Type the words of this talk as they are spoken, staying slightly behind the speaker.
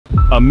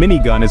A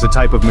minigun is a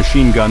type of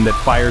machine gun that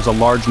fires a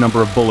large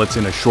number of bullets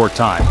in a short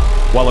time.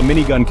 While a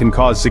minigun can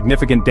cause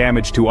significant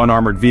damage to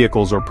unarmored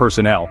vehicles or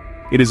personnel,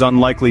 it is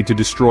unlikely to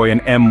destroy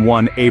an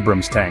M1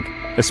 Abrams tank,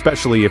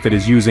 especially if it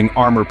is using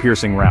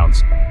armor-piercing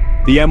rounds.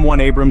 The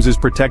M1 Abrams is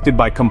protected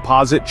by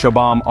composite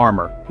Chabam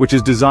armor, which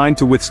is designed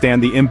to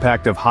withstand the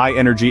impact of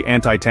high-energy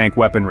anti-tank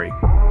weaponry.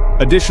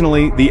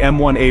 Additionally, the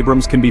M1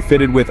 Abrams can be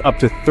fitted with up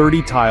to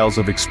 30 tiles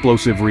of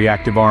explosive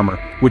reactive armor,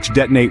 which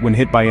detonate when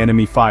hit by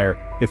enemy fire,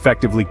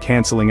 effectively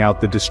canceling out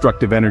the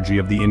destructive energy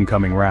of the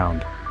incoming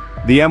round.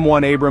 The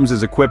M1 Abrams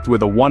is equipped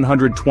with a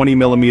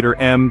 120mm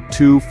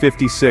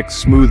M256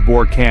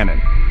 smoothbore cannon,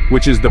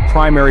 which is the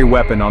primary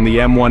weapon on the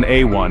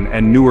M1A1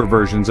 and newer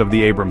versions of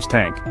the Abrams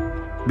tank.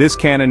 This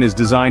cannon is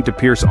designed to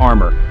pierce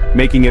armor,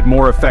 making it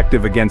more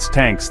effective against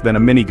tanks than a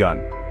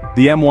minigun.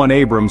 The M1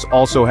 Abrams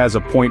also has a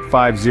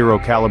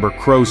 .50 caliber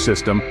Crow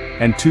system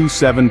and two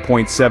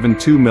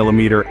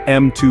 7.72mm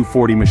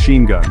M240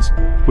 machine guns,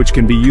 which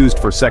can be used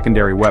for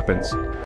secondary weapons.